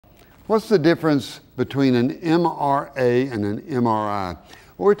What's the difference between an MRA and an MRI?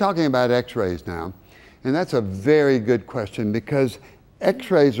 Well, we're talking about x-rays now, and that's a very good question because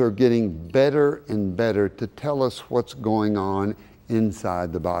x-rays are getting better and better to tell us what's going on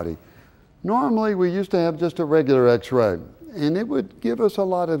inside the body. Normally, we used to have just a regular x-ray, and it would give us a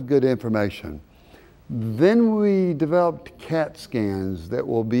lot of good information. Then we developed CAT scans that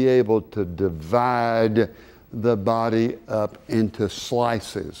will be able to divide the body up into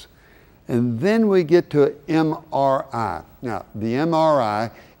slices. And then we get to MRI. Now, the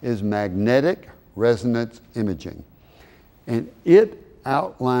MRI is magnetic resonance imaging, and it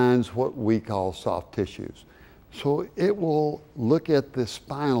outlines what we call soft tissues. So it will look at the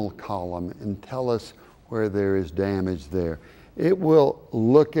spinal column and tell us where there is damage there. It will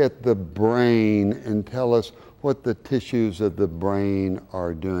look at the brain and tell us what the tissues of the brain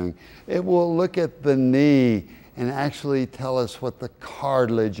are doing. It will look at the knee and actually tell us what the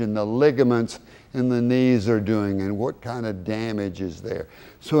cartilage and the ligaments in the knees are doing and what kind of damage is there.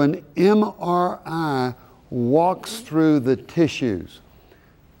 So an MRI walks through the tissues.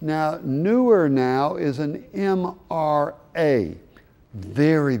 Now, newer now is an MRA.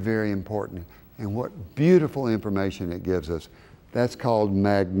 Very, very important. And what beautiful information it gives us. That's called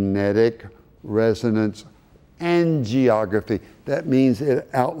magnetic resonance angiography. That means it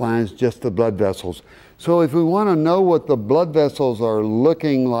outlines just the blood vessels. So if we want to know what the blood vessels are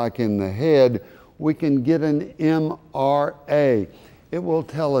looking like in the head, we can get an MRA. It will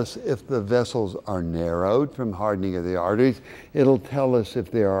tell us if the vessels are narrowed from hardening of the arteries. It'll tell us if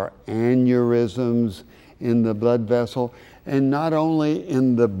there are aneurysms in the blood vessel. And not only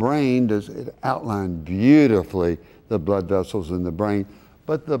in the brain does it outline beautifully the blood vessels in the brain,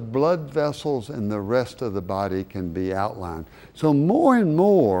 but the blood vessels in the rest of the body can be outlined. So more and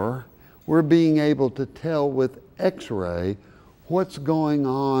more, we're being able to tell with X-ray what's going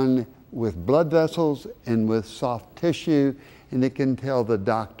on with blood vessels and with soft tissue, and it can tell the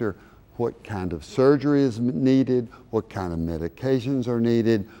doctor what kind of surgery is needed, what kind of medications are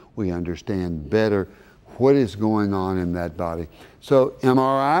needed. We understand better what is going on in that body. So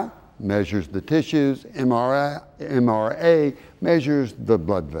MRI measures the tissues, MRA measures the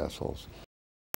blood vessels.